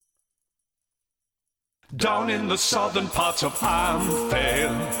Down in the southern part of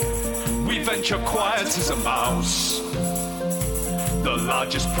Amphale, we venture quiet as a mouse. The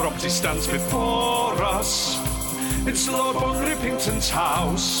largest property stands before us. It's Lord Von Rippington's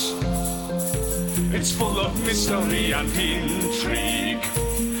house. It's full of mystery and intrigue,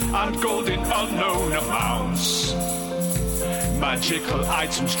 and gold in unknown amounts. Magical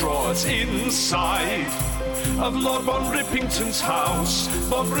items draw us inside of Lord Von Rippington's house.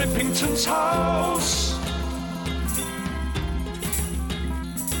 Von Rippington's house.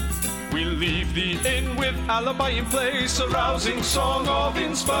 We leave the inn with alibi in place, a rousing song of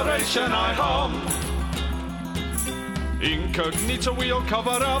inspiration I hum. Incognito we all cover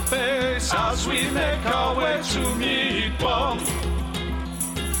our face as we make our way to meet Bum.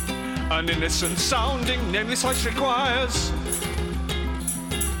 An innocent sounding nameless heist requires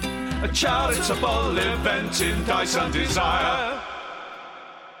a charitable event in Dice and Desire.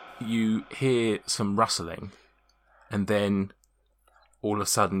 You hear some rustling, and then all of a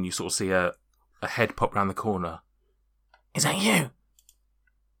sudden you sort of see a head pop round the corner. Is that you?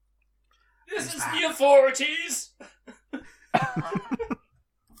 This is the authorities!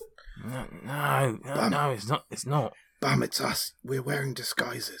 No, it's not. Bam, it's us. We're wearing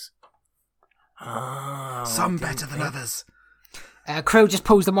disguises. Some better than others. Crow just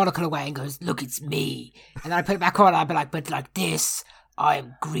pulls the monocle away and goes, "Look, it's me." And then I put it back on and I'll be like, "But like this,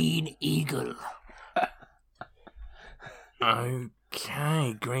 I'm Green Eagle."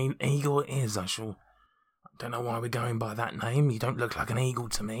 Okay, Green Eagle it is. I don't know why we're going by that name. You don't look like an eagle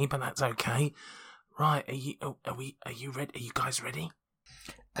to me, but that's okay. Right, are you ready? Are you guys ready?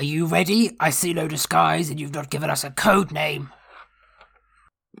 Are you ready? I see no disguise and you've not given us a code name.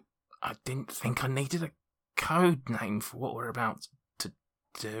 I didn't think I needed a code name for what we're about to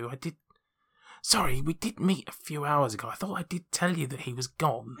do. Sorry, we did meet a few hours ago. I thought I did tell you that he was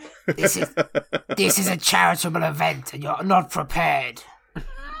gone. This is a charitable event and you're not prepared.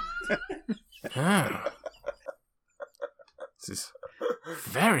 Oh. This is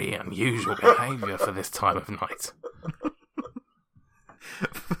very unusual behaviour for this time of night.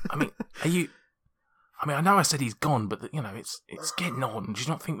 I know I said he's gone, but it's getting on. Do you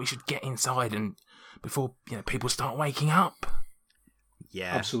not think we should get inside and before people start waking up?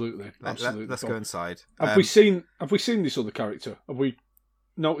 Yeah, absolutely. Let's go inside. Have we seen this other character? Have we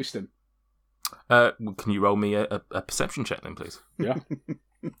noticed him? Can you roll me a perception check then, please? Yeah.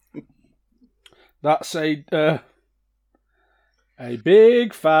 That's a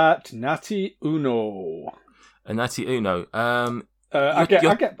big fat natty uno. A natty uno. I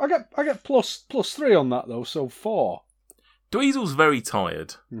get plus 3 on that though, so 4. Dweezil's very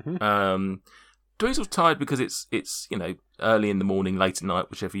tired. Mm-hmm. Dweezil's tired because it's early in the morning, late at night,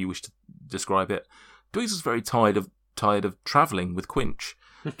 whichever you wish to describe it. Dweezil's very tired of travelling with Quinch.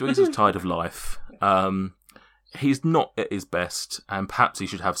 Dweezil's tired of life. He's not at his best, and perhaps he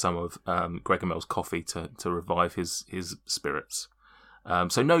should have some of Gregomel's coffee to revive his spirits.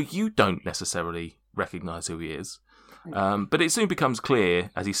 So no, you don't necessarily recognise who he is. But it soon becomes clear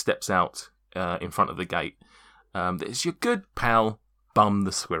as he steps out in front of the gate that it's your good pal, Bum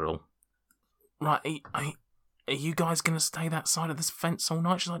the Squirrel. Right, are you guys going to stay that side of this fence all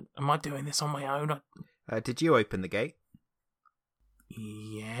night? Am I doing this on my own? Did you open the gate?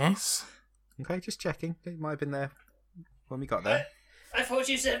 Yes. Okay, just checking. It might have been there when we got there. I thought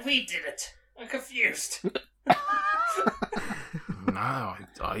you said we did it. I'm confused. No,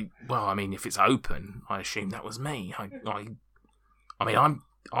 if it's open, I assume that was me. I'm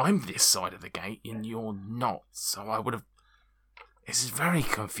this side of the gate and you're not, so I would have. This is very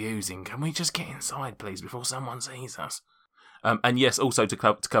confusing. Can we just get inside, please, before someone sees us? And yes, also to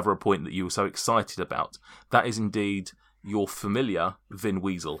cover a point that you were so excited about, that is indeed your familiar Vin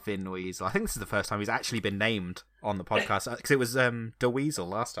Weasel. Vin Weasel. I think this is the first time he's actually been named on the podcast, because it was De Weasel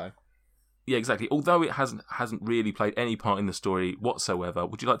last time. Yeah, exactly. Although it hasn't really played any part in the story whatsoever,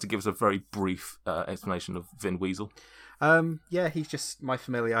 would you like to give us a very brief explanation of Vin Weasel? Yeah, he's just my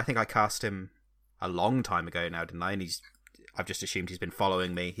familiar. I think I cast him a long time ago now, didn't I? And I've just assumed he's been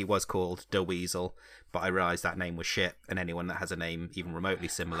following me. He was called De Weasel, but I realised that name was shit, and anyone that has a name even remotely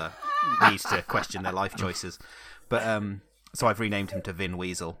similar needs to question their life choices. But so I've renamed him to Vin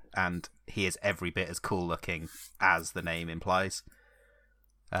Weasel, and he is every bit as cool looking as the name implies.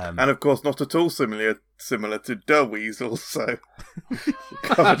 And of course, not at all similar to De Weasel. So,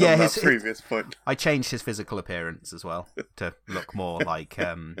 yeah, his previous point. I changed his physical appearance as well to look more like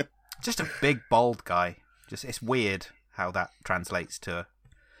just a big bald guy. It's weird how that translates to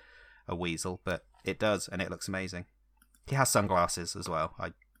a weasel, but it does, and it looks amazing. He has sunglasses as well.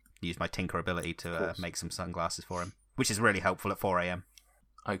 I used my tinker ability to make some sunglasses for him, which is really helpful at 4 a.m.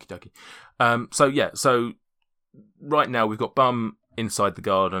 Okie dokie. So right now we've got Bum inside the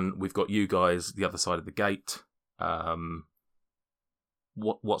garden. We've got you guys the other side of the gate.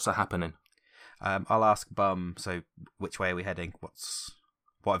 What's happening? I'll ask Bum. So, which way are we heading?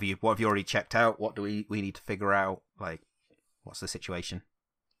 What have you already checked out? What do we need to figure out? Like, what's the situation?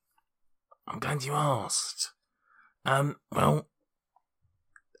 I'm glad you asked. Well,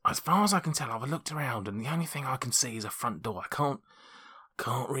 as far as I can tell, I've looked around, and the only thing I can see is a front door. I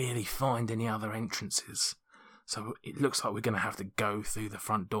can't really find any other entrances. So it looks like we're going to have to go through the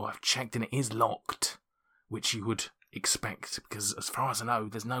front door. I've checked, and it is locked, which you would expect, because as far as I know,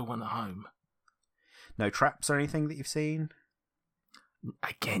 there's no one at home. No traps or anything that you've seen?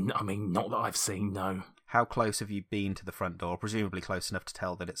 Again, I mean, not that I've seen, no. How close have you been to the front door? Presumably close enough to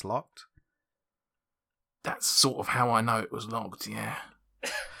tell that it's locked? That's sort of how I know it was locked, yeah.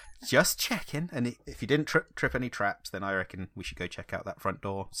 Just checking. And if you didn't trip any traps, then I reckon we should go check out that front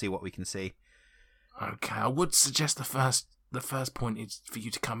door, see what we can see. Okay, I would suggest the first point is for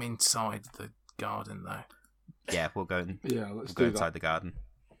you to come inside the garden, though. Yeah, we'll go let's go do inside that. the garden.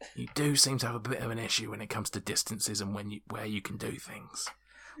 You do seem to have a bit of an issue when it comes to distances and where you can do things.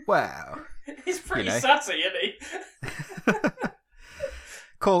 Well, He's pretty you know. sassy, isn't he?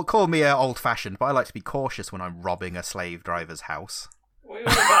 Call me old-fashioned, but I like to be cautious when I'm robbing a slave driver's house. What are you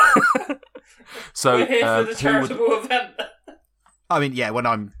on about? So We're here for the who would- charitable event. I mean, yeah, when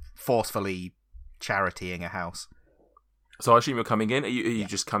I'm forcefully charitying a house. So I assume you're coming in. Are you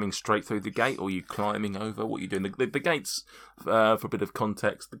just coming straight through the gate, or are you climbing over? What are you doing? The gates, for a bit of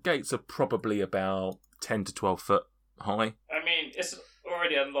context, the gates are probably about 10 to 12 foot high. I mean, it's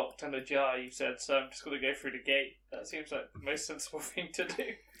already unlocked and ajar, you said, so I'm just going to go through the gate. That seems like the most sensible thing to do.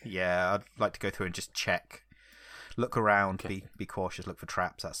 Yeah, I'd like to go through and just check. Look around, be cautious, look for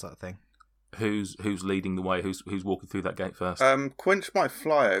traps, that sort of thing. Who's leading the way? Who's walking through that gate first? Quinch might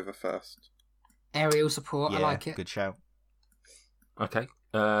fly over first. Aerial support, Yeah, I like it. good shout. Okay.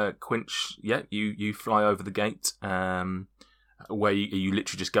 Quinch, yeah, you fly over the gate. Where are you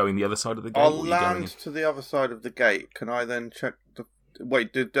literally just going the other side of the gate? I'll or are you going land to the other side of the gate. Can I then check the...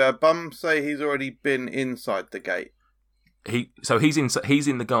 Wait, did Bum say he's already been inside the gate? He's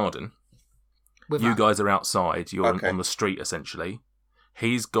in the garden. With You that. guys are outside. You're Okay. on the street, essentially.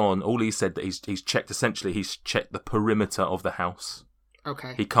 He's gone. All he said that he's checked. Essentially, he's checked the perimeter of the house.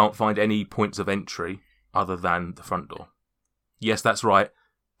 Okay. He can't find any points of entry other than the front door. Yes, that's right.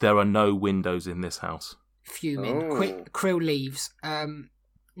 There are no windows in this house. Fuming. Oh. Krill leaves.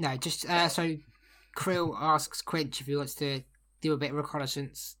 No, just so Krill asks Quinch if he wants to do a bit of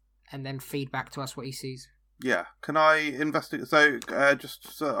reconnaissance and then feed back to us what he sees. Yeah. Can I investigate? So,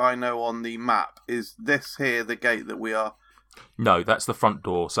 just so I know on the map, is this here the gate that we are... No, that's the front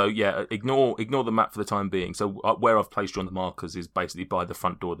door. So yeah, ignore the map for the time being. So where I've placed you on the markers is basically by the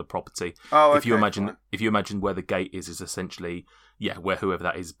front door of the property. Oh, okay, if you imagine fine. where the gate is essentially where whoever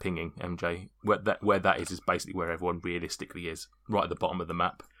that is pinging MJ. Where that is basically where everyone realistically is, right at the bottom of the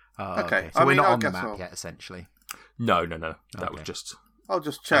map. Oh, Okay. So I we're mean, not I on the guess map I'll- yet, essentially. No. That was Okay. just I'll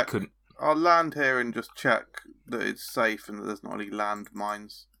just I check. couldn't. I'll land here and just check that it's safe and that there's not any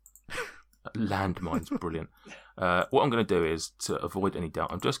landmines. Landmines, brilliant. What I'm going to do is, to avoid any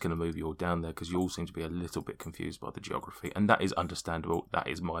doubt, I'm just going to move you all down there because you all seem to be a little bit confused by the geography, and that is understandable. That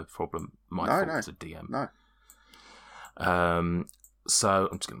is my problem, my fault as a DM. No. So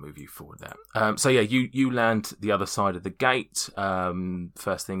I'm just going to move you forward there. So yeah, you land the other side of the gate.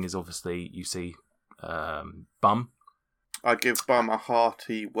 First thing is obviously you see Bum. I give Bum a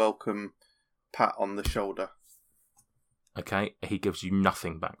hearty welcome pat on the shoulder. Okay, he gives you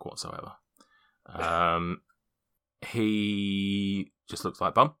nothing back whatsoever. He just looks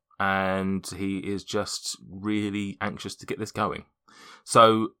like Bum, and he is just really anxious to get this going.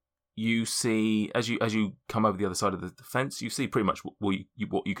 So you see, as you come over the other side of the fence, you see pretty much what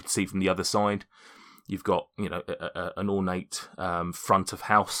you could see from the other side. You've got an ornate front of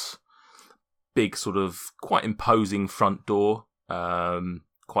house, big sort of quite imposing front door,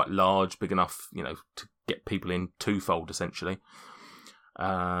 quite large, big enough to get people in twofold essentially.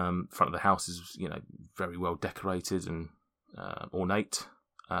 Front of the house is very well decorated and ornate,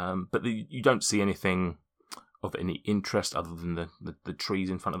 but you don't see anything of any interest other than the trees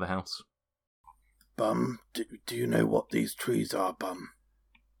in front of the house. Bum, do you know what these trees are, Bum?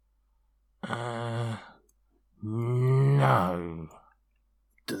 No.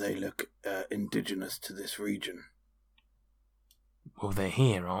 Do they look indigenous to this region? Well, they're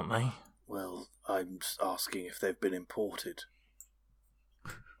here, aren't they? Well, I'm asking if they've been imported.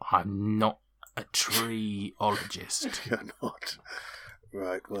 I'm not a treeologist. You're not.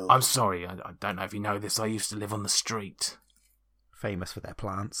 Right, well... I'm sorry, I don't know if you know this, I used to live on the street. famous for their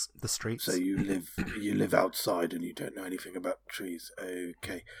plants. The streets. So you live outside and you don't know anything about trees.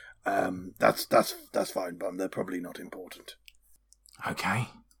 Okay, that's fine, Bum. They're probably not important. Okay.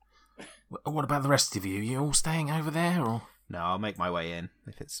 What about the rest of you? You all staying over there, or? No, I'll make my way in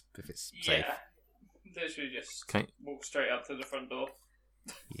if it's safe. Yeah. Literally just Okay. walk straight up to the front door.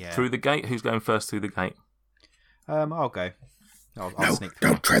 Yeah. Through the gate? Who's going first through the gate? I'll go. I'll No, sneak through.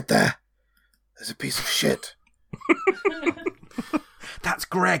 don't tread there. There's a piece of shit. That's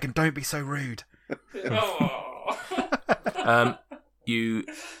Greg, and don't be so rude. Oh. You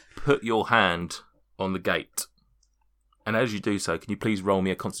put your hand on the gate, and as you do so, can you please roll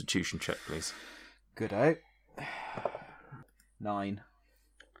me a Constitution check, please? Good out. 9.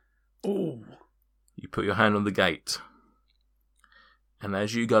 Oh. You put your hand on the gate, and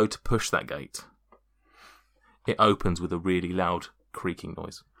as you go to push that gate, it opens with a really loud creaking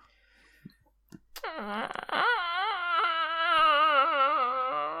noise.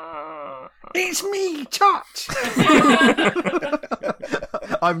 It's me, Chotch!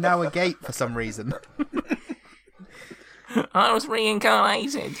 I'm now a gate for some reason. I was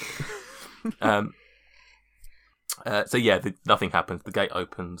reincarnated. So yeah, nothing happens. The gate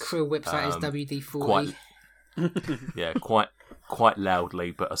opens. Krill whips out his WD-40. Quite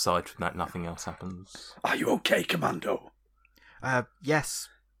loudly, but aside from that, nothing else happens. Are you okay, Commando? Yes.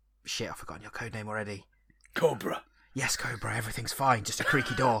 Shit, I've forgotten your code name already. Cobra. Yes, Cobra, everything's fine, just a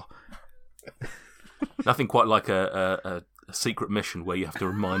creaky door. Nothing quite like a secret mission where you have to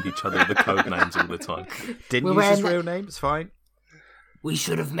remind each other of the code names all the time. Didn't use his real name, it's fine. We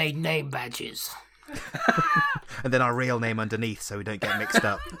should have made name badges. And then our real name underneath so we don't get mixed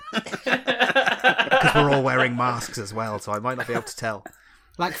up. Because we're all wearing masks as well, so I might not be able to tell.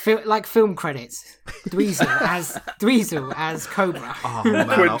 Like film credits. Dweezil as Cobra. Oh, man.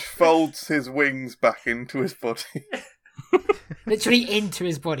 Quinch folds his wings back into his body. Literally into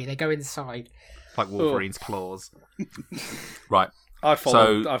his body. They go inside. Like Wolverine's claws. Right. I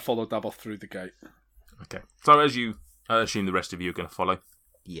followed Daboth through the gate. Okay. So as you, I assume the rest of you are going to follow.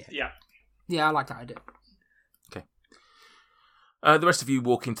 Yeah. Yeah, I like that idea. Okay. The rest of you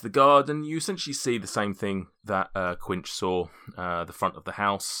walk into the garden. You essentially see the same thing that Quinch saw. The front of the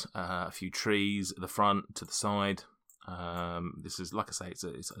house, a few trees at the front, to the side. This is, like I say,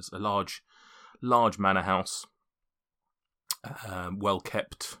 it's a large manor house.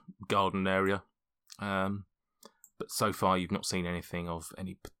 Well-kept garden area. But so far you've not seen anything of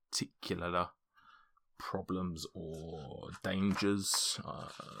any particular problems or dangers.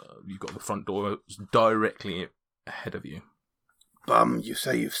 You've got the front door directly ahead of you. Bum, you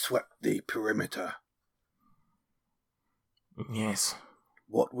say you've swept the perimeter. Yes.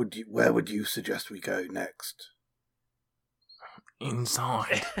 Where would you suggest we go next?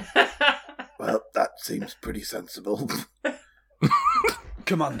 Inside. Well, that seems pretty sensible.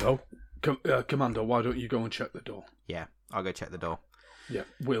 Commando, why don't you go and check the door? Yeah, I'll go check the door. Yeah,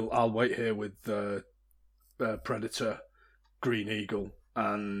 I'll wait here with Predator, Green Eagle,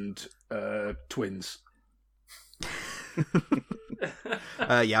 and twins.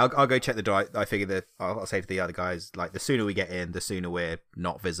 Yeah, I'll go check the door. I figure that I'll say to the other guys, like, the sooner we get in, the sooner we're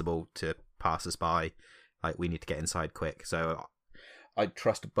not visible to passers-by. Like, we need to get inside quick. So I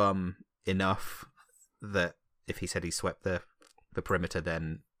trust Bum enough that if he said he swept the perimeter,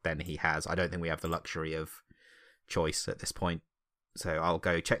 then he has. I don't think we have the luxury of choice at this point. So I'll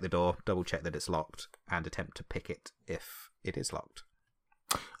go check the door, double check that it's locked, and attempt to pick it if it is locked.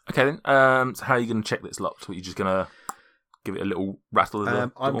 Okay then. So how are you going to check that it's locked? Are you just going to give it a little rattle of the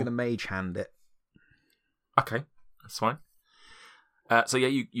door? I'm going to mage hand it. Okay, that's fine. So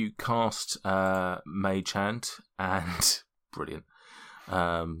yeah, you cast Mage Hand, and brilliant.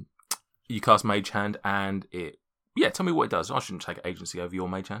 You cast Mage Hand, and it. Yeah, tell me what it does. I shouldn't take agency over your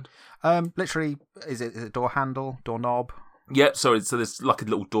Mage Hand. Literally, is it a door handle, door knob? Yeah, sorry. So there's like a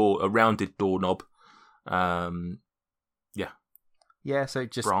little door, a rounded door knob. Yeah, so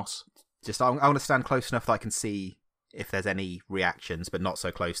just brass. I'm going to stand close enough that I can see if there's any reactions, but not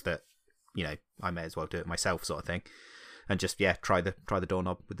so close that, you know, I may as well do it myself, sort of thing. And just try the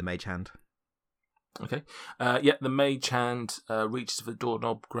doorknob with the mage hand. Okay. The mage hand reaches for the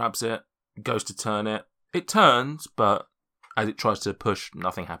doorknob, grabs it, goes to turn it. It turns, but as it tries to push,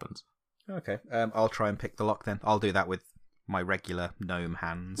 nothing happens. Okay. I'll try and pick the lock then. I'll do that with my regular gnome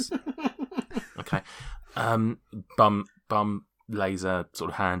hands. Okay. Bum lays a sort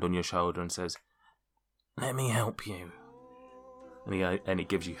of hand on your shoulder and says, "Let me help you." And he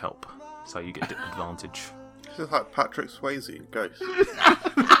gives you help, so you get advantage. This is like Patrick Swayze in Ghost.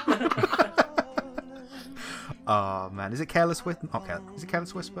 Oh man, is it Careless Whisper? Okay, is it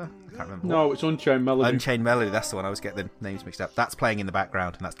Careless Whisper? I can't remember. No, it's Unchained Melody. Unchained Melody, that's the one. I always get the names mixed up. That's playing in the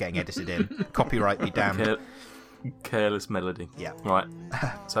background, and that's getting edited in. Copyright be damned. Careless Melody. Yeah. Right.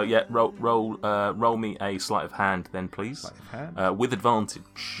 So yeah, roll me a sleight of hand then, please. Sleight of hand. With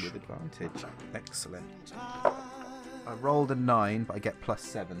advantage. With advantage. Excellent. I rolled a 9, but I get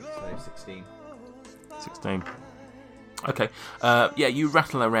 +7, so 16. 16. Okay. Yeah, you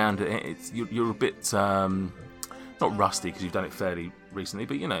rattle around. You're a bit not rusty because you've done it fairly recently,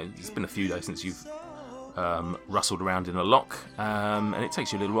 but it's been a few days since you've rustled around in a lock, and it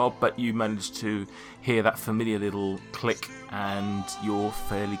takes you a little while, but you manage to hear that familiar little click, and you're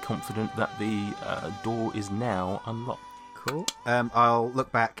fairly confident that the door is now unlocked. Cool. I'll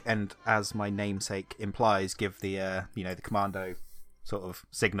look back and, as my namesake implies, give the the commando sort of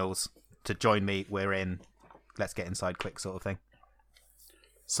signals to join me. We're in. Let's get inside quick, sort of thing.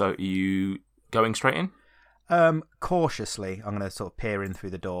 So, are you going straight in? Cautiously, I'm going to sort of peer in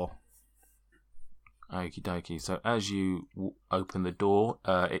through the door. Okie dokie. So as you open the door,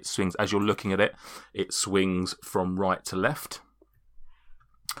 it swings. As you're looking at it, it swings from right to left.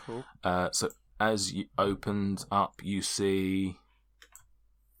 Cool. So as you opened up, you see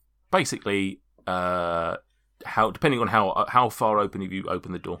basically how, depending on how far open have you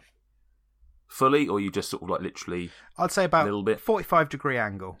opened the door, fully, or you just sort of like literally. I'd say about a little bit 45-degree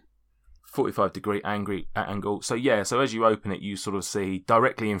angle. 45-degree angle. So yeah, so as you open it, you sort of see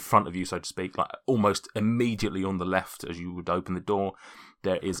directly in front of you, so to speak, like almost immediately on the left as you would open the door,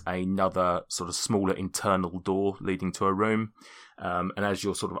 there is another sort of smaller internal door leading to a room. And as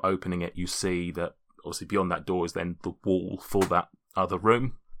you're sort of opening it, you see that obviously beyond that door is then the wall for that other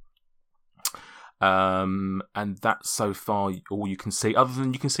room. And that's so far all you can see, other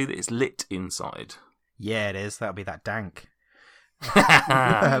than you can see that it's lit inside. Yeah, it is. That'll be that dank.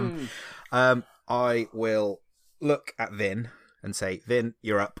 I will look at Vin and say, Vin,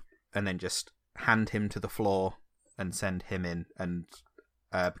 you're up, and then just hand him to the floor and send him in. And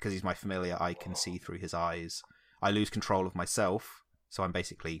because he's my familiar, I can see through his eyes. I lose control of myself, so I'm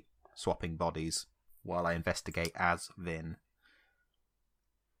basically swapping bodies while I investigate as Vin.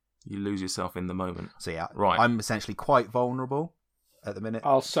 You lose yourself in the moment. So yeah, right. I'm essentially quite vulnerable at the minute.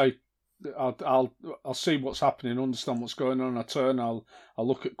 I'll say, I'll see what's happening, understand what's going on. I turn, I'll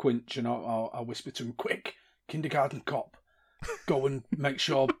look at Quinch and I'll whisper to him, "Quick, kindergarten cop, go and make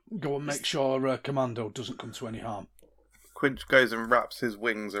sure Commando doesn't come to any harm." Quinch goes and wraps his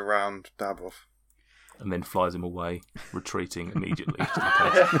wings around Davos. And then flies him away, retreating immediately.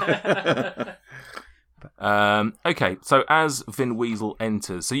 Okay, so as Vin Weasel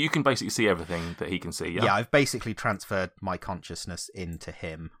enters, so you can basically see everything that he can see, yeah? Yeah, I've basically transferred my consciousness into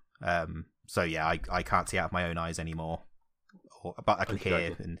him. So yeah, I can't see out of my own eyes anymore. But I can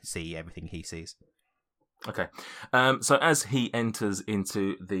hear and see everything he sees. Okay. So as he enters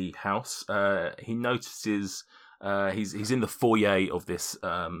into the house, he notices... he's in the foyer of this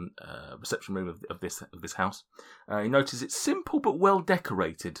reception room of this house. He notices it's simple but well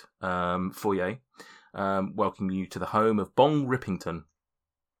decorated foyer, welcoming you to the home of Bong Rippington.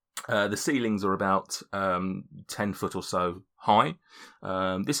 The ceilings are about 10 foot or so high.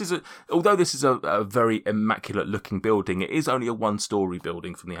 Although this is a very immaculate looking building, it is only a 1-story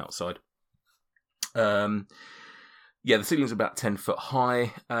building from the outside. The ceilings are about 10 foot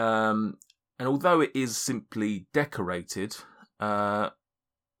high. And although it is simply decorated,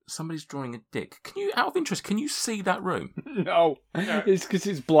 somebody's drawing a dick. Out of interest, can you see that room? No, it's because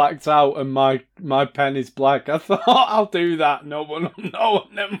it's blacked out and my pen is black. I thought, I'll do that. No one will know.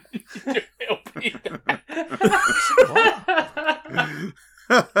 And then it'll be there.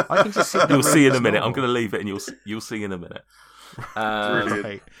 I can just see. You'll see in a minute. I'm going to leave it, and you'll see in a minute.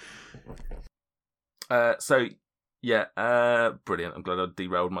 Brilliant. I'm glad I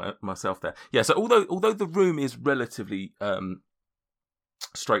derailed myself there. Yeah, so although the room is relatively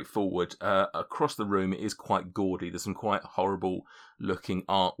straightforward, across the room it is quite gaudy. There's some quite horrible looking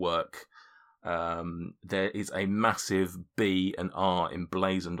artwork. There is a massive B and R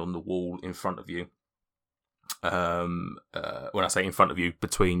emblazoned on the wall in front of you. When I say in front of you,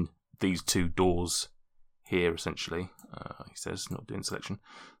 between these two doors here, essentially. He says, not doing selection.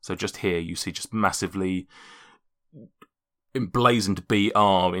 So just here, you see just massively emblazoned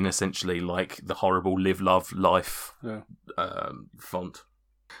BR in essentially like the horrible live, love, life font.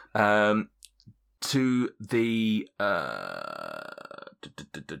 To the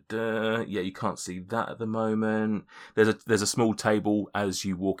you can't see that at the moment. There's a small table as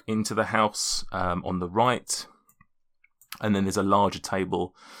you walk into the house on the right, and then there's a larger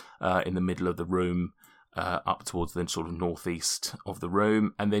table in the middle of the room, up towards the sort of northeast of the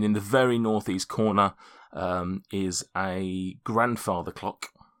room, and then in the very northeast corner is a grandfather clock.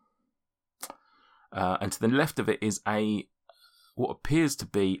 And to the left of it is what appears to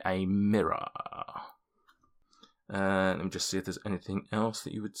be a mirror. Let me just see if there's anything else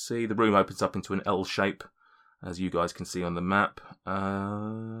that you would see. The room opens up into an L shape, as you guys can see on the map.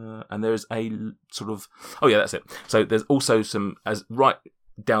 And there's a sort of... Oh, yeah, that's it. So there's also some... right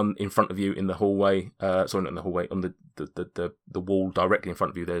down in front of you in the hallway... sorry, not in the hallway. On the wall directly in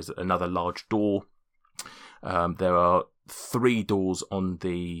front of you, there's another large door. There are 3 doors on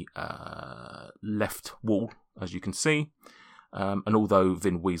the left wall, as you can see. And although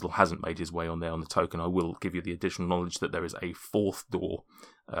Vin Weasel hasn't made his way on there on the token, I will give you the additional knowledge that there is a 4th door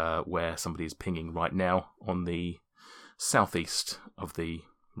where somebody is pinging right now on the southeast of the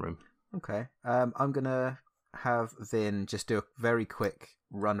room. Okay. I'm going to have Vin just do a very quick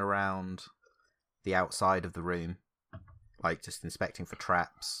run around the outside of the room, like just inspecting for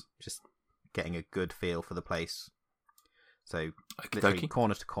traps, just getting a good feel for the place. So literally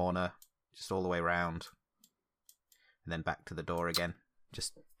corner to corner, just all the way around. And then back to the door again,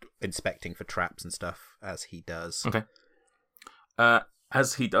 just inspecting for traps and stuff as he does. Okay.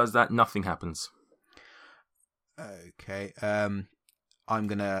 As he does that, nothing happens. Okay. I'm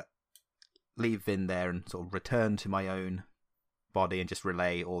going to leave Vin there and sort of return to my own body and just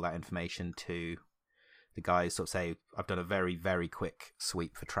relay all that information to the guys. Sort of say, I've done a very, very quick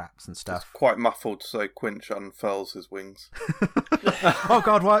sweep for traps and stuff. It's quite muffled, so Quinch unfurls his wings. Oh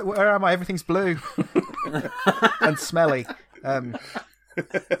God, where am I? Everything's blue and smelly.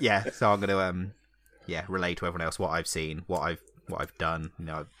 Yeah, so I'm going to relay to everyone else what I've seen, what I've done. You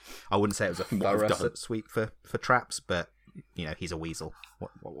know, I wouldn't say it was a thorough sweep for traps, but you know, he's a weasel.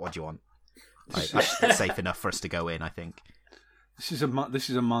 What do you want? It's safe enough for us to go in, I think. This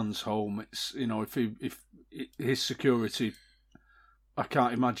is a man's home. It's, you know, if his security, I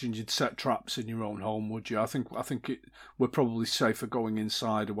can't imagine you'd set traps in your own home, would you? I think we're probably safer going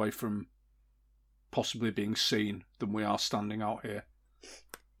inside, away from possibly being seen, than we are standing out here.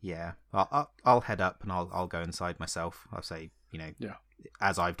 Yeah, I'll head up and I'll go inside myself. I'll say, you know,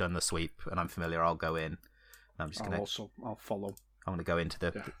 as I've done the sweep and I'm familiar, I'll go in. I'm just I'll follow. I'm gonna go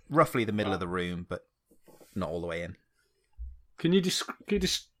into roughly the middle of the room, but not all the way in. Can you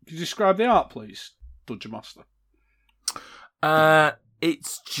describe the art, please, Dungeon Master?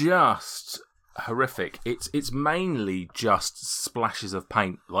 It's just horrific. It's mainly just splashes of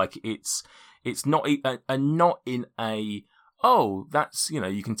paint. Like it's not not in a that's, you know,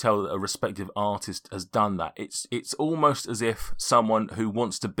 you can tell that a respected artist has done that. It's almost as if someone who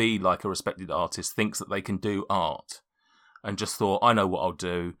wants to be like a respected artist thinks that they can do art, and just thought, I know what I'll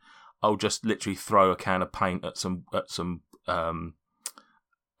do. I'll just literally throw a can of paint at some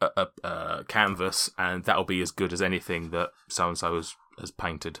canvas, and that'll be as good as anything that so and so has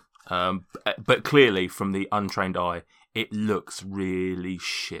painted. But clearly, from the untrained eye, it looks really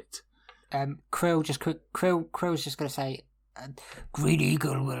shit. Krill's just going to say, Green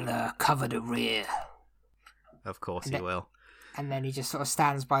Eagle will cover the rear. Of course he will. And then he just sort of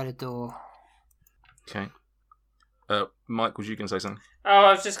stands by the door. Okay. Mike, was you going to say something? Oh,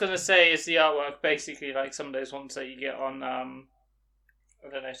 I was just going to say, is the artwork basically like some of those ones that you get on, I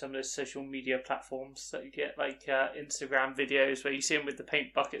don't know, some of those social media platforms that you get, like Instagram videos where you see them with the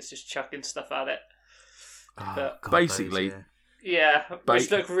paint buckets just chucking stuff at it. God, basically,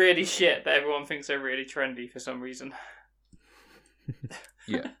 which look really shit, but everyone thinks they're really trendy for some reason.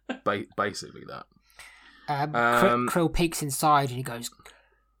 Yeah, basically that. Krill peeks inside and he goes,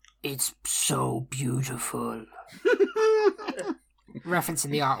 "It's so beautiful."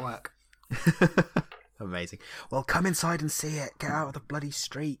 Referencing the artwork. Amazing. Well, come inside and see it. Get out of the bloody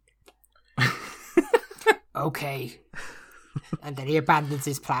street. Okay. And then he abandons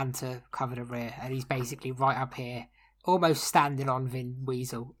his plan to cover the rear, and he's basically right up here, almost standing on Vin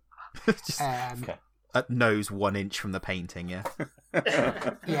Weasel. Just, nose 1 inch from the painting, yeah.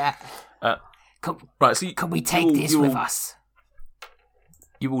 Yeah. Right, so can we take this with us?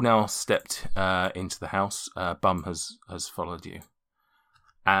 You all now stepped into the house. Bum has followed you.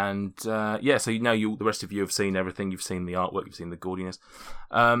 And so now the rest of you have seen everything. You've seen the artwork, you've seen the gaudiness.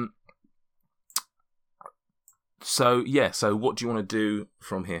 So what do you want to do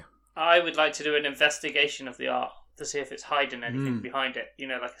from here? I would like to do an investigation of the art to see if it's hiding anything behind it. You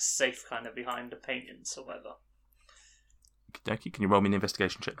know, like a safe kind of behind the paintings or whatever. Okay, can you roll me an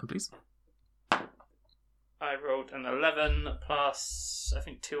investigation check, please? I rolled an 11 plus, I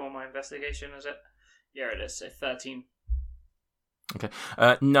think, 2 on my investigation, is it? Yeah, it is. So 13. Okay.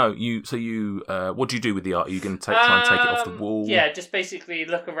 No, what do you do with the art? Are you going to try and take it off the wall? Yeah, just basically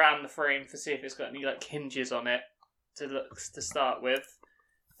look around the frame to see if it's got any like hinges on it to start with.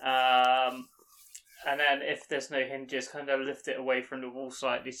 And then if there's no hinges, kind of lift it away from the wall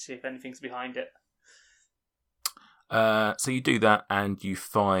slightly to see if anything's behind it. So you do that, and you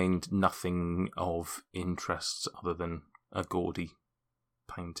find nothing of interest other than a gaudy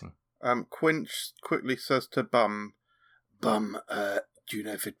painting. Quinch quickly says to Bum, Bum, do you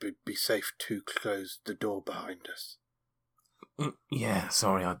know if it would be safe to close the door behind us? Yeah,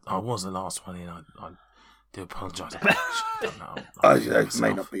 sorry, I was the last one in. I do apologise. It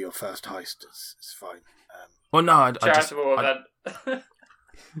may not be your first heist. It's fine. Well, no,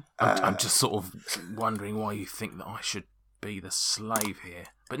 I'm just sort of wondering why you think that I should be the slave here.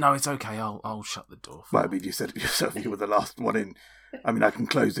 But no, it's okay. I'll shut the door. Well, I mean, you said it yourself. You were the last one in. I mean, I can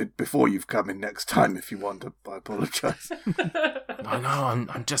close it before you've come in next time if you want. I apologise. I know.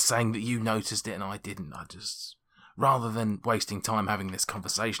 I'm just saying that you noticed it and I didn't. I just, rather than wasting time having this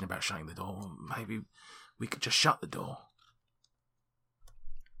conversation about shutting the door, maybe we could just shut the door.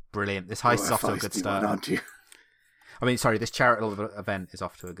 Brilliant. This heist is off to a good start. Aren't you? I mean, sorry, this charitable event is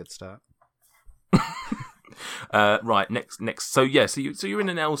off to a good start. Right, next. So you're in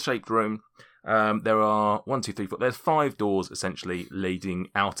an L-shaped room. There are 1, 2, 3, 4. There's 5 doors essentially leading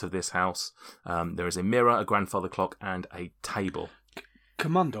out of this house. There is a mirror, a grandfather clock, and a table.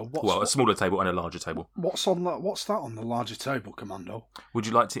 Commando, a smaller table and a larger table. What's that on the larger table, Commando? Would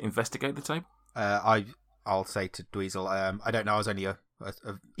you like to investigate the table? I'll say to Dweezil, I don't know. I was only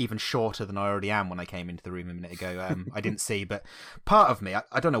even shorter than I already am when I came into the room a minute ago. I didn't see, but part of me,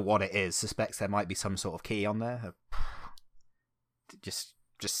 I don't know what it is, suspects there might be some sort of key on there. Just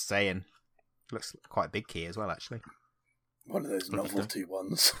saying. Looks quite a big key as well, actually. One of those novelty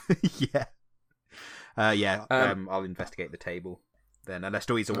ones. Yeah. I'll investigate the table then, unless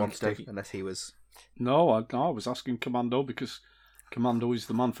Dweezil wants to, unless he was... No, I was asking Commando because Commando is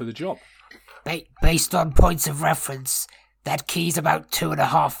the man for the job. Based on points of reference, that key's about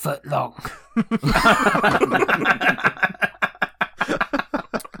 2.5 foot long.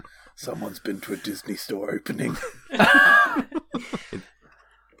 Someone's been to a Disney store opening.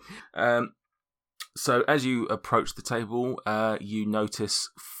 So as you approach the table, you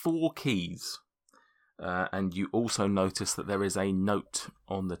notice 4 keys. And you also notice that there is a note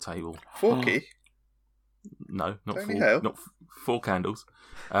on the table. 4 key? No, not Tony 4. Hale? Not 4 candles.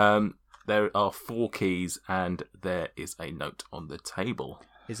 There are 4 keys, and there is a note on the table.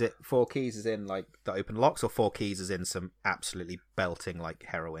 Is it 4 keys as in, like, the open locks, or 4 keys as in some absolutely belting, like,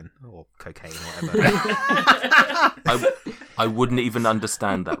 heroin or cocaine or whatever? I wouldn't even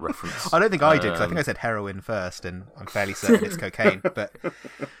understand that reference. I don't think I did, because I think I said heroin first, and I'm fairly certain it's cocaine, but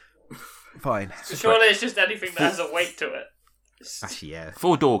fine. So surely it's just anything that has a weight to it. Actually, yeah.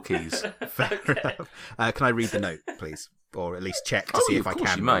 4 door keys. Fair enough. Can I read the note, please? Or at least check to see if I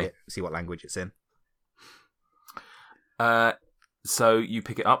can read it, see what language it's in. So you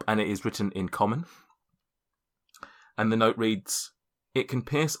pick it up, and it is written in Common. And the note reads, "It can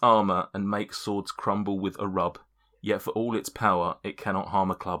pierce armour and make swords crumble with a rub, yet for all its power it cannot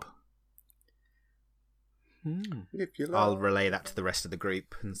harm a club." If you like. I'll relay that to the rest of the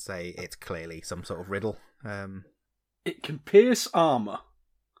group and say it's clearly some sort of riddle. It can pierce armour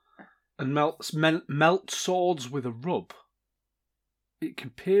and melt swords with a rub. It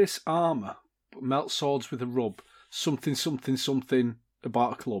can pierce armour, but melt swords with a rub. Something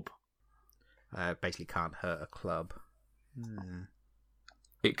about a club. Basically can't hurt a club.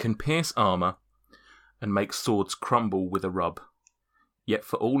 It can pierce armour and make swords crumble with a rub, yet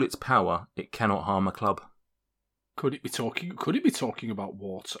for all its power it cannot harm a club. Could it be talking about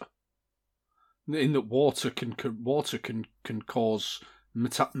water? In that water can cause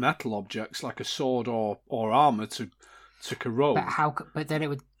metal objects like a sword or armour to corrode. But then it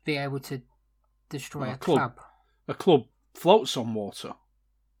would be able to destroy a club. A club floats on water.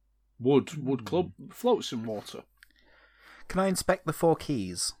 Wood club floats in water. Can I inspect the 4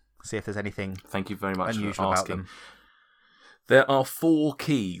 keys? See if there's anything Thank you very much unusual for about asking. them. There are 4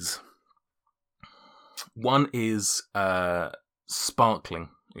 keys. One is sparkling.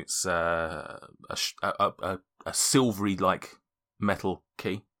 It's a silvery-like metal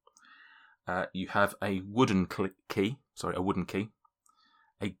key. You have a wooden key,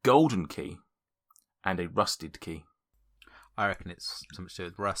 a golden key, and a rusted key. I reckon it's something to do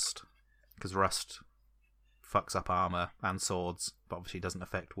with rust, because rust fucks up armour and swords, but obviously doesn't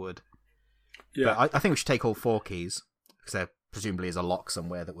affect wood. Yeah, but I think we should take all 4 keys, because there presumably is a lock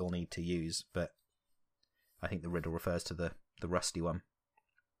somewhere that we'll need to use, but I think the riddle refers to the rusty one.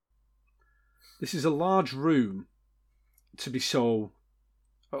 This is a large room to be so...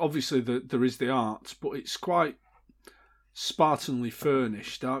 Obviously, there is the art, but it's quite spartanly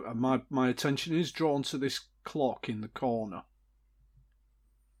furnished. My attention is drawn to this clock in the corner.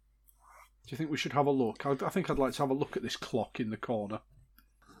 Do you think we should have a look? I think I'd like to have a look at this clock in the corner.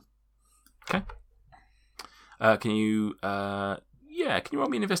 Okay. Can you roll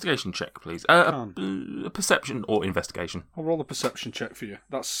me an investigation check, please? A perception or investigation. I'll roll a perception check for you.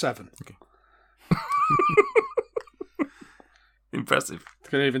 That's 7. Okay. Impressive.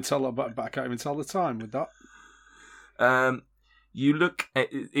 Can I even tell? But I can't even tell the time with that. You look at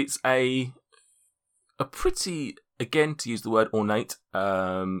it's a pretty, again, to use the word ornate.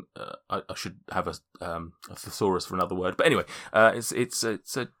 I should have a thesaurus for another word, but anyway, it's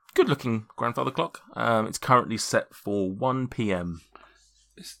a good-looking grandfather clock. It's currently set for 1 p.m.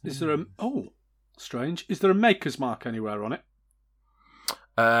 Is there a strange? Is there a maker's mark anywhere on it?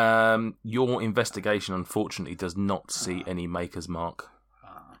 Your investigation, unfortunately, does not see any maker's mark.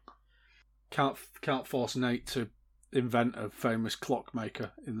 Can't force Nate to invent a famous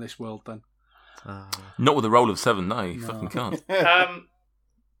clockmaker in this world, then. Not with a roll of 7, no, you fucking can't.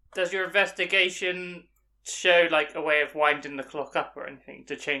 Does your investigation show like a way of winding the clock up or anything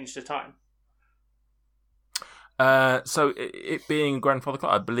to change the time? So it being a grandfather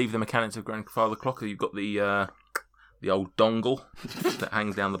clock, I believe the mechanics of grandfather clock, you've got the old dongle that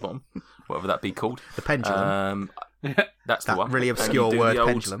hangs down the bottom, whatever that be called. The pendulum. That's the that one. really obscure word,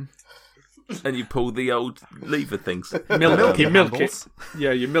 pendulum. And you pull the old lever things. You milk it.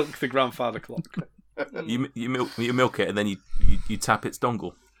 Yeah, you milk the grandfather clock. You milk it, and then you tap its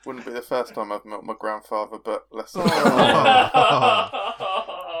dongle. Wouldn't be the first time I've milked my grandfather, but let's.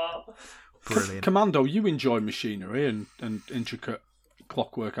 Brilliant. Commando, you enjoy machinery and intricate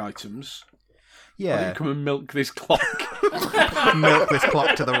clockwork items. Yeah. Why don't you come and milk this clock? Milk this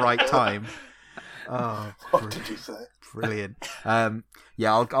clock to the right time. Oh, What did you say? brilliant.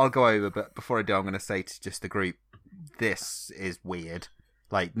 Yeah, I'll go over, but before I do, I'm going to say to just the group, this is weird.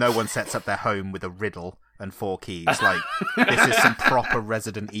 Like, no one sets up their home with a riddle and 4 keys. Like, this is some proper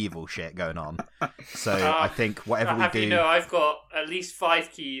Resident Evil shit going on. So I think whatever we do... You know, I've got at least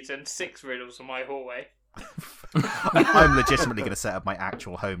 5 keys and 6 riddles in my hallway. I'm legitimately going to set up my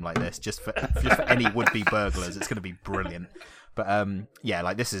actual home like this, just for any would-be burglars. It's going to be brilliant. But yeah,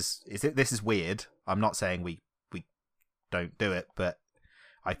 like this is weird. I'm not saying we don't do it, but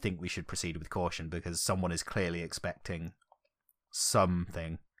I think we should proceed with caution because someone is clearly expecting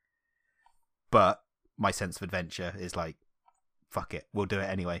something. But my sense of adventure is like, fuck it, we'll do it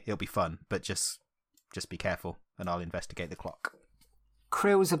anyway. It'll be fun, but just be careful, and I'll investigate the clock.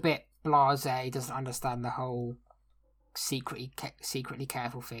 Krill's a bit blasé, doesn't understand the whole secretly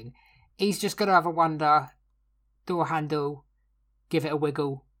careful thing. He's just going to have a wander, door handle, give it a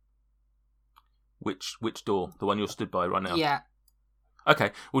wiggle. Which door? The one you're stood by right now? Yeah.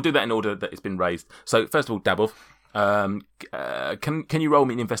 Okay, we'll do that in order that it's been raised. So first of all, Dabov, can you roll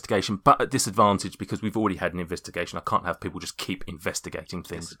me an investigation, but at disadvantage because we've already had an investigation. I can't have people just keep investigating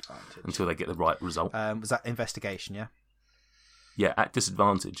things until they get the right result. Was that investigation? Yeah. Yeah, at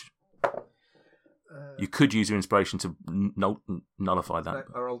disadvantage. You could use your inspiration to nullify that.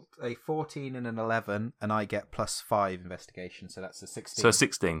 I rolled a 14 and an 11, and I get +5 investigation, so that's a 16. So a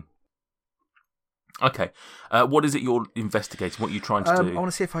 16. Okay. What is it you're investigating? What are you trying to do? I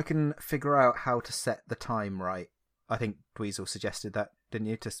want to see if I can figure out how to set the time right. I think Dweezil suggested that, didn't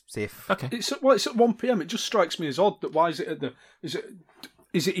you? To see if... Okay. It's at 1 p.m. It just strikes me as odd that why is it at the...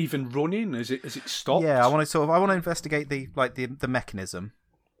 Is it even running? Is it stopped? Yeah, I want to investigate the mechanism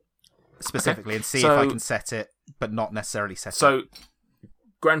specifically and see if I can set it, but not necessarily set it. So,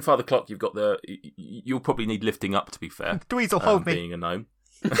 grandfather clock, you've got you'll probably need lifting up, to be fair. Dweezil, hold me. Being a gnome.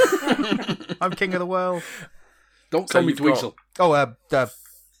 I'm king of the world. Don't call me Dweezil.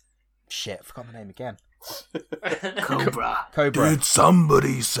 Shit, I forgot my name again. Cobra. Did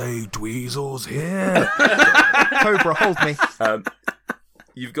somebody say Dweezil's here? Cobra, hold me.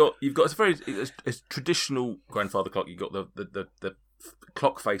 You've got it's a very traditional grandfather clock. You've got the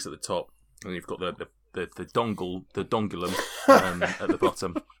clock face at the top, and you've got the dongulum at the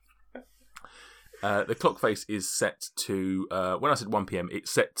bottom. The clock face is set to when I said 1 p.m. it's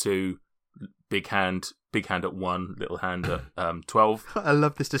set to big hand at 1, little hand at 12. I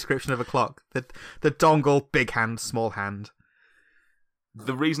love this description of a clock. The dongle, big hand, small hand.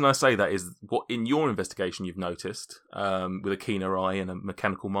 The reason I say that is what in your investigation you've noticed, with a keener eye and a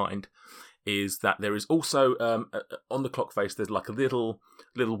mechanical mind, is that there is also on the clock face there's like a little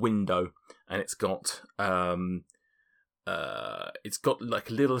window, and it's got like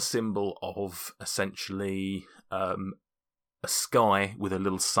a little symbol of essentially a sky with a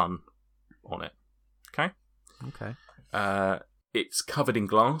little sun on it. Okay. It's covered in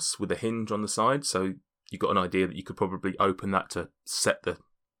glass with a hinge on the side, so you've got an idea that you could probably open that to set the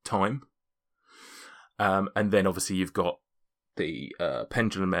time. And then obviously you've got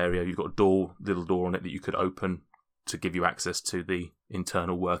pendulum area, you've got a little door on it that you could open to give you access to the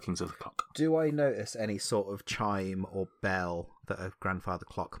internal workings of the clock. Do I notice any sort of chime or bell that a grandfather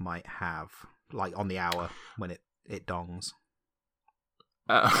clock might have, like on the hour when it dongs?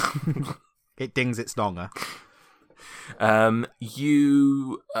 It dings its donger.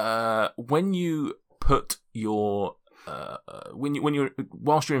 When you put your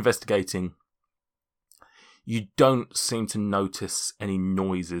whilst you're investigating, you don't seem to notice any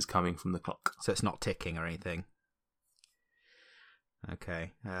noises coming from the clock. So it's not ticking or anything.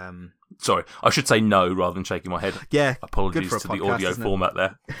 Okay. Sorry, I should say no rather than shaking my head. Yeah. Apologies to the audio format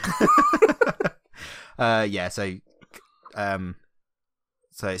there.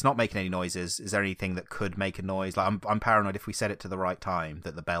 So it's not making any noises. Is there anything that could make a noise? Like I'm paranoid if we set it to the right time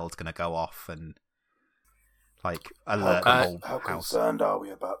that the bell's going to go off and like alert the whole how house. concerned are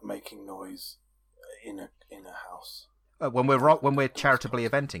we about making noise in a house? When we're charitably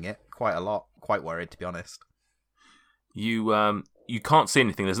eventing it, quite a lot. Quite worried, to be honest. You can't see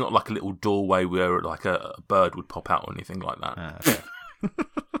anything. There's not like a little doorway where like a bird would pop out or anything like that. Okay.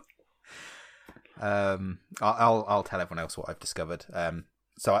 I'll tell everyone else what I've discovered.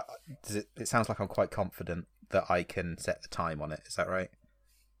 So it sounds like I'm quite confident that I can set the time on it. Is that right?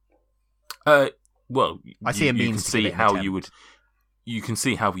 Well, I see a means you can to see give it an how attempt. you can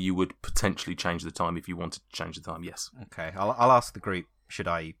see how you would potentially change the time if you wanted to change the time. Yes. Okay. I'll ask the group. Do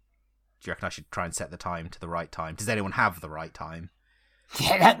you reckon I should try and set the time to the right time? Does anyone have the right time?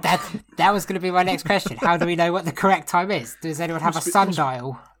 Yeah, that was going to be my next question. How do we know what the correct time is? Does anyone have a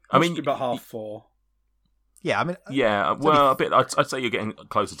sundial? I mean, about 4:30. Yeah, I mean, yeah. Well, a bit. I'd say you're getting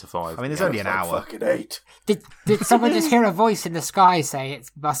closer to 5. I mean, there's only an hour. Fucking 8. Did someone just hear a voice in the sky say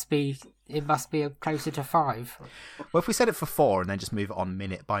it must be closer to 5? Well, if we set it for 4 and then just move it on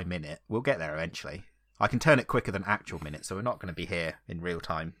minute by minute, we'll get there eventually. I can turn it quicker than actual minutes, so we're not going to be here in real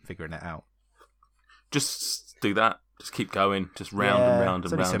time figuring it out. Just do that. Just keep going. Just round and round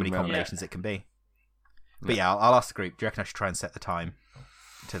and there's only round. so many and round. combinations it can be. But yeah, I'll ask the group. Do you reckon I should try and set the time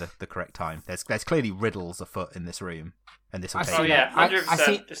to the correct time? There's clearly riddles afoot in this room, and this will take. Oh yeah,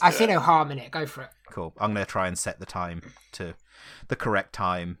 100%. I see no harm in it. Go for it. Cool. I'm going to try and set the time to the correct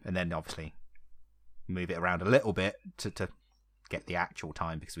time, and then obviously move it around a little bit to get the actual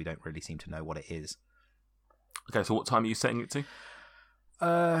time because we don't really seem to know what it is. Okay, so what time are you setting it to?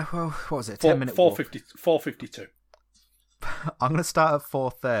 Well, what was it? 10 minute walk. 4:52. I'm going to start at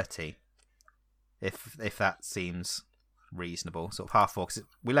 4:30, if that seems reasonable. Sort of 4:30, because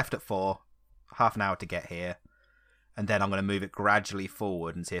we left at 4, half an hour to get here, and then I'm going to move it gradually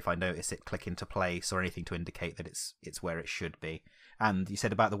forward and see if I notice it click into place or anything to indicate that it's where it should be. And you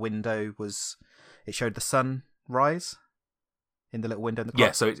said about the window it showed the sun rise in the little window in the clock?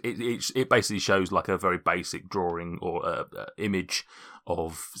 Yeah, so it basically shows like a very basic drawing or image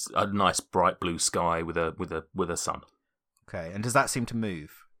of a nice bright blue sky with a sun. Okay, and does that seem to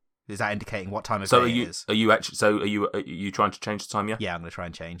move? Is that indicating what time of So day it is? are you trying to change the time? Yeah. Yeah, I'm going to try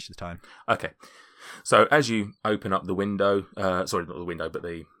and change the time. Okay. So as you open up the window, sorry, not the window, but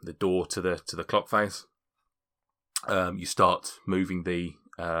the door to the clock face, you start moving the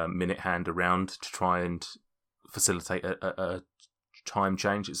minute hand around to try and facilitate a time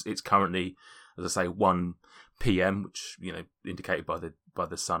change. It's currently, as I say, 1 p.m., which indicated by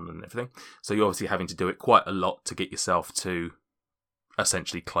the sun and everything. So you're obviously having to do it quite a lot to get yourself to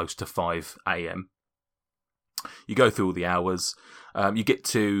essentially close to 5 a.m. You go through all the hours. You get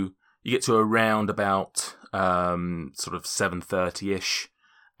to around about sort of 7:30ish,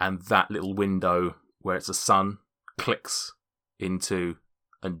 and that little window where it's a sun clicks into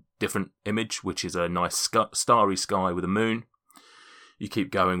a different image, which is a nice starry sky with a moon. You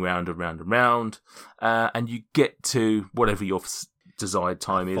keep going round and round and round, and you get to whatever your desired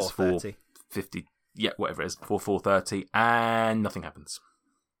time is for 50. Yeah, whatever it is, for 4:30, and nothing happens.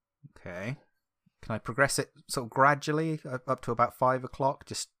 Okay. Can I progress it sort of gradually up to about 5 o'clock?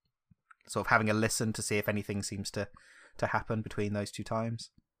 Just sort of having a listen to see if anything seems to happen between those two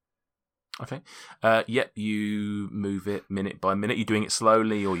times. Okay. Yep, you move it minute by minute. You doing it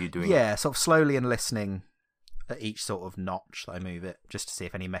slowly, or you doing it? Sort of slowly and listening at each sort of notch that I move it, just to see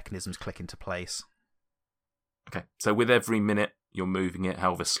if any mechanisms click into place. Okay. So with every minute you're moving it,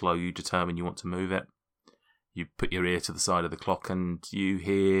 however slow you determine you want to move it, you put your ear to the side of the clock and you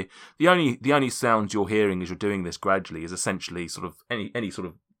hear the only sounds you're hearing as you're doing this gradually is essentially sort of any sort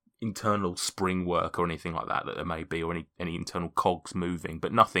of internal spring work or anything like that there may be, or any internal cogs moving,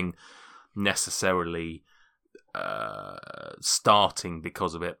 but nothing necessarily starting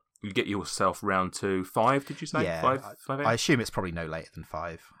because of it. You get yourself round to 5, did you say? Yeah, 5 I assume it's probably no later than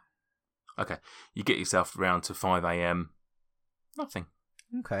 5. Okay. You get yourself round to 5 a.m. Nothing.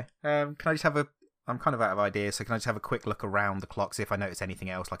 Okay. Can I just have a... I'm kind of out of ideas, so can I just have a quick look around the clock, see if I notice anything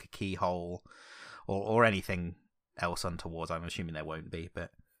else, like a keyhole or anything else untoward? I'm assuming there won't be,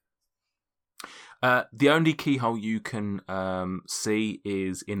 but... The only keyhole you can see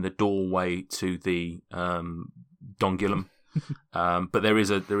is in the doorway to the Dongulum, but there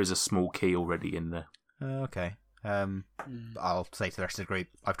is a small key already in there. Okay. I'll say to the rest of the group,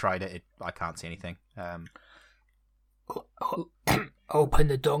 I've tried it. I can't see anything. Open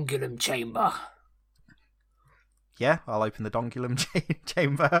the Dongulum chamber. Yeah, I'll open the Dongulum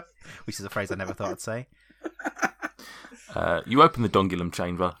chamber, which is a phrase I never thought I'd say. You open the Dongulum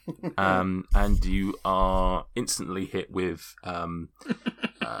chamber, and you are instantly hit with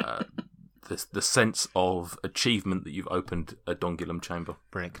the sense of achievement that you've opened a Dongulum chamber.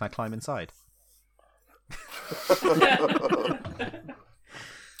 Brilliant. Can I climb inside?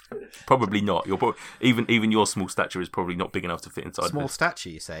 Probably not. Even your small stature is probably not big enough to fit inside. Small stature,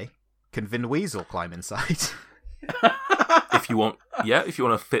 you say? Can Vin Weasel climb inside? If you want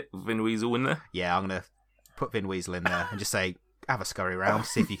to fit Vin Weasel in there. Yeah, I'm gonna put Vin Weasel in there and just say, have a scurry around,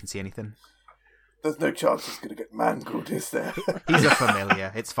 see if you can see anything. There's no chance he's going to get mangled, is there? He's a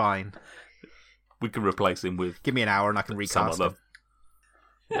familiar. It's fine. We can replace him with... Give me an hour and I can recast him.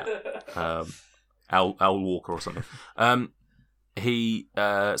 Yeah. Al Walker or something. He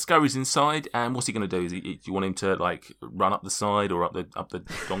scurries inside, and what's he going to do? Do you want him to like run up the side or up the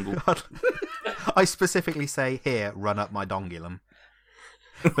dongle? I specifically say, here, run up my Dongulum.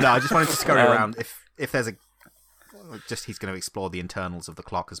 But no, I just want him to scurry around. If there's he's going to explore the internals of the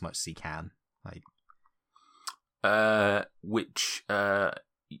clock as much as he can. Like, can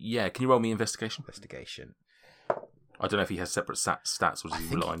you roll me investigation? Investigation. I don't know if he has separate stats or does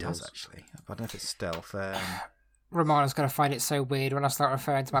he rely on yours? Actually. I don't know if it's stealth. Romana's going to find it so weird when I start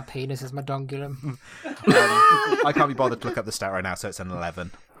referring to my penis as my Dongulum. I can't be bothered to look up the stat right now, so it's an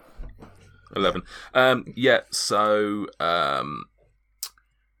 11. 11. So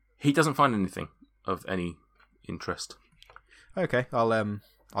he doesn't find anything of any interest. Okay, I'll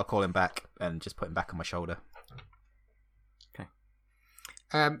call him back and just put him back on my shoulder. Okay.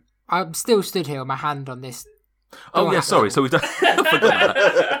 I'm still stood here with my hand on this. Oh, yeah, sorry. So we've done... I forgot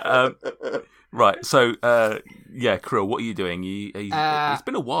that. Right, so, Krill, what are you doing? It's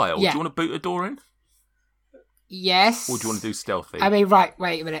been a while. Yeah. Do you want to boot a door in? Yes. Or do you want to do stealthy? I mean, right,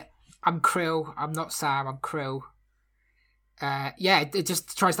 wait a minute. I'm Krill. I'm not Sam. I'm Krill. It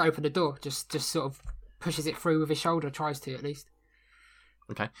just tries to open the door. Just sort of pushes it through with his shoulder. Tries to, at least.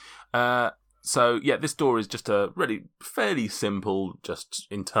 Okay. This door is just a really fairly simple, just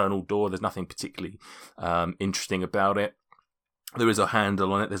internal door. There's nothing particularly interesting about it. There is a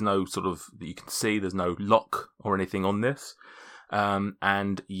handle on it. There's no that you can see. There's no lock or anything on this.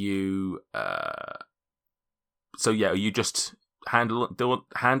 And you, you just hand on the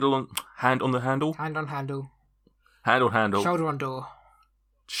handle. Hand on handle. Handle. Shoulder on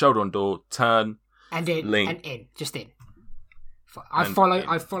door. Turn. And in. Lean. And in. Just in. I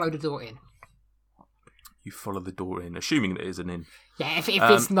follow the door in. You follow the door in, assuming that it is an in. Yeah, if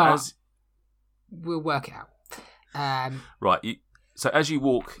it's not, we'll work it out. Right. So as you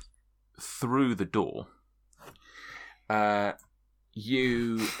walk through the door,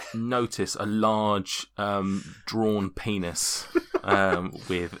 you notice a large drawn penis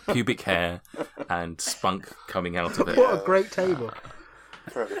with pubic hair and spunk coming out of it. What a great table!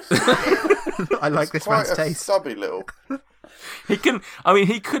 I like this man's taste. Stubby little. He couldn't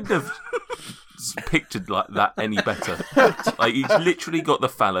have pictured like that any better. Like he's literally got the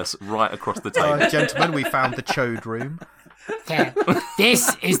phallus right across the table. Gentlemen, we found the chode room. Yeah.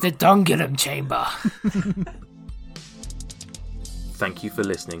 This is the Dongulum chamber. Thank you for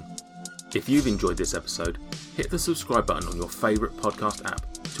listening. If you've enjoyed this episode, hit the subscribe button on your favourite podcast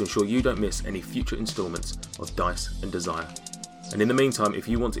app to ensure you don't miss any future instalments of Dice and Desire. And in the meantime, if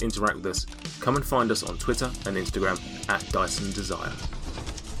you want to interact with us, come and find us on Twitter and Instagram at Dice and Desire.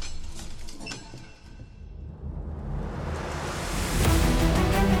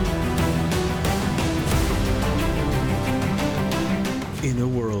 In a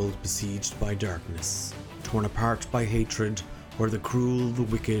world besieged by darkness, torn apart by hatred, where the cruel, the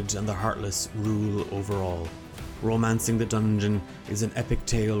wicked, and the heartless rule over all, Romancing the Dungeon is an epic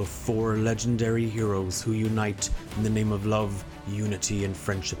tale of 4 legendary heroes who unite in the name of love, unity, and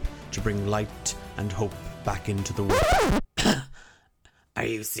friendship to bring light and hope back into the world. Are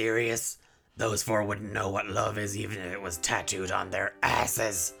you serious? Those 4 wouldn't know what love is even if it was tattooed on their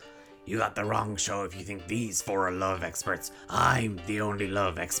asses. You got the wrong show if you think these 4 are love experts. I'm the only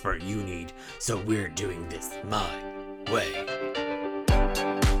love expert you need, so we're doing this my way.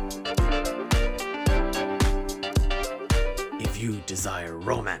 If you desire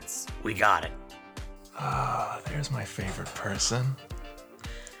romance, we got it. Ah, there's my favorite person.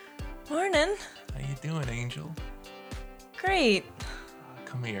 Morning. How you doing, Angel? Great.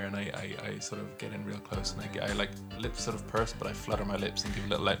 Come here, and I sort of get in real close, and I like lips sort of purse, but I flutter my lips and give a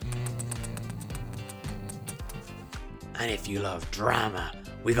little like. And if you love drama,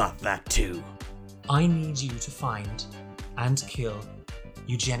 we got that too. I need you to find and kill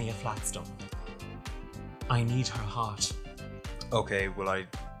Eugenia Flatstone. I need her heart. Okay, well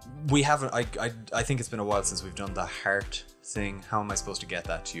we haven't. I think it's been a while since we've done the heart thing. How am I supposed to get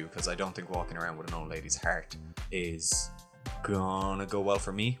that to you? Because I don't think walking around with an old lady's heart is gonna go well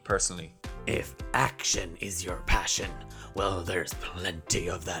for me personally. If action is your passion, well, there's plenty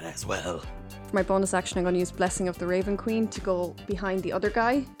of that as well. For my bonus action, I'm going to use Blessing of the Raven Queen to go behind the other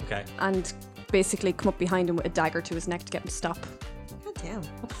guy. Okay. And basically come up behind him with a dagger to his neck to get him to stop. God damn.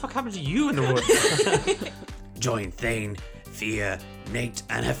 What the fuck happened to you in the woods? Join Thane, Thea, Nate,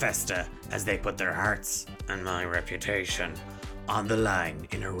 and Hephaestus as they put their hearts and my reputation on the line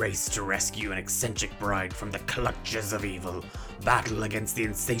in a race to rescue an eccentric bride from the clutches of evil, battle against the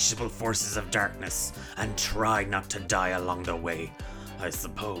insatiable forces of darkness, and try not to die along the way, I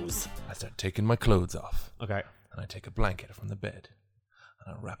suppose. I start taking my clothes off. Okay. And I take a blanket from the bed,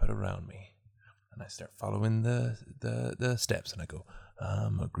 and I wrap it around me, and I start following the steps, and I go,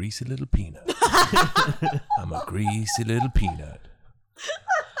 I'm a greasy little peanut. I'm a greasy little peanut.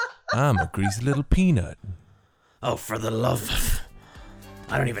 I'm a greasy little peanut. Oh, for the love of...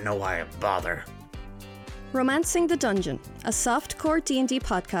 I don't even know why I bother. Romancing the Dungeon, a softcore D&D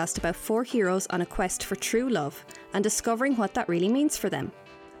podcast about 4 heroes on a quest for true love and discovering what that really means for them.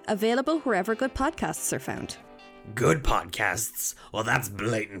 Available wherever good podcasts are found. Good podcasts? Well, that's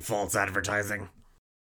blatant false advertising.